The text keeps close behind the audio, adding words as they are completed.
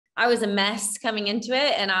I was a mess coming into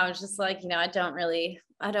it. And I was just like, I don't really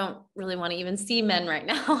want to even see men right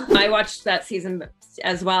now. I watched that season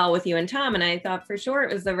as well with you and Tom, and I thought for sure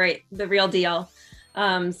it was the real deal.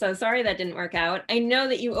 So sorry that didn't work out. I know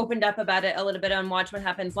that you opened up about it a little bit on Watch What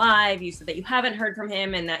Happens Live. You said that you haven't heard from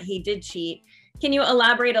him and that he did cheat. Can you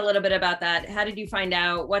elaborate a little bit about that? How did you find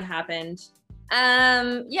out? What happened?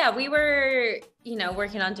 Yeah, we were,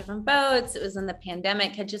 working on different boats. It was when the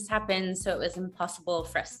pandemic had just happened, so it was impossible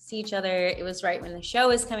for us to see each other. It was right when the show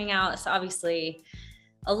was coming out. So obviously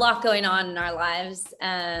a lot going on in our lives.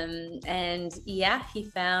 And yeah, he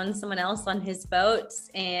found someone else on his boat,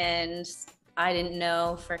 and I didn't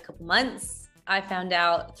know for a couple months. I found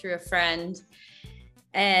out through a friend,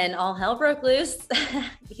 and all hell broke loose.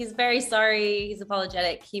 He's very sorry. He's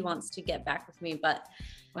apologetic. He wants to get back with me, but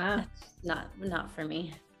wow, not for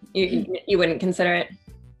me. You wouldn't consider it?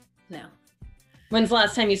 No. When's the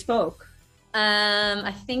last time you spoke?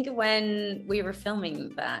 I think when we were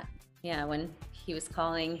filming that. Yeah, when he was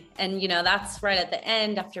calling, and that's right at the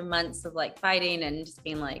end after months of like fighting and just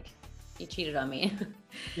being like, you cheated on me.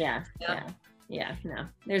 Yeah. No,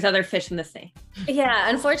 there's other fish in the sea. Yeah,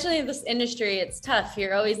 unfortunately this industry, it's tough.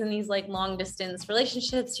 You're always in these like long distance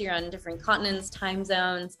relationships. You're on different continents, time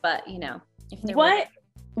zones, but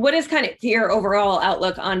what is kind of your overall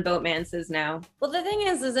outlook on boatmances now? Well, the thing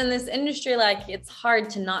is in this industry, like, it's hard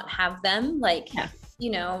to not have them. Like,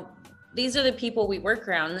 these are the people we work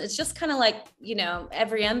around. It's just kind of like,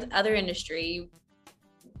 every other industry,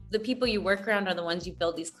 the people you work around are the ones you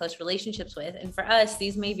build these close relationships with. And for us,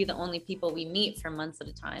 these may be the only people we meet for months at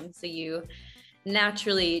a time. So you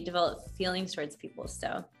naturally develop feelings towards people.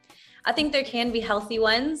 So I think there can be healthy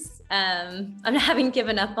ones. I haven't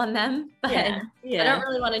given up on them, but I don't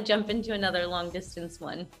really want to jump into another long distance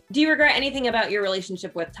one. Do you regret anything about your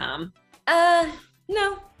relationship with Tom?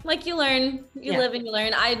 No, like, you learn, you live and you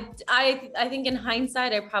learn. I think in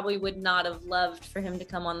hindsight, I probably would not have loved for him to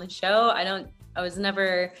come on the show. I was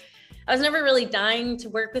never really dying to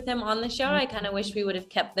work with him on the show. I kind of wish we would have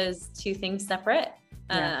kept those two things separate.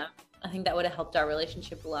 I think that would have helped our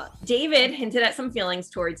relationship a lot. David hinted at some feelings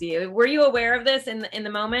towards you. Were you aware of this in the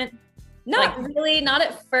moment? Not really, not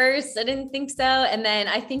at first. I didn't think so. And then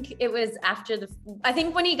I think it was after I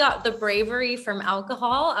think when he got the bravery from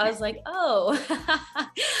alcohol, I was like, oh,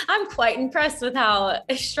 I'm quite impressed with how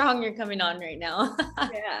strong you're coming on right now.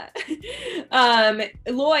 Yeah.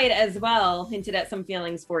 Lloyd as well hinted at some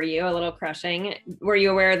feelings for you, a little crushing. Were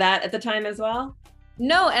you aware of that at the time as well?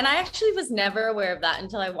 No, and I actually was never aware of that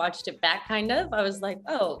until I watched it back, kind of. I was like,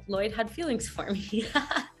 oh, Lloyd had feelings for me.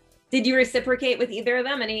 Did you reciprocate with either of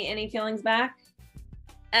them? Any feelings back?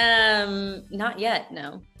 Not yet,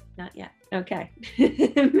 no. Not yet. Okay.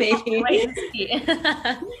 Maybe.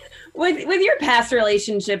 With your past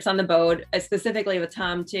relationships on the boat, specifically with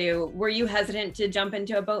Tom too, were you hesitant to jump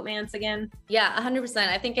into a boatman's again? Yeah, 100%.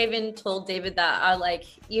 I think I even told David that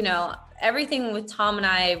everything with Tom and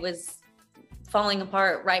I was falling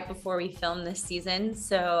apart right before we filmed this season.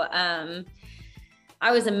 So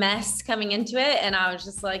I was a mess coming into it, and I was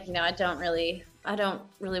just like, I don't really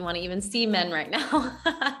want to even see men right now.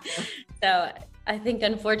 So I think,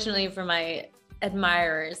 unfortunately for my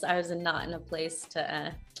admirers, I was not in a place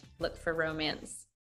to look for romance.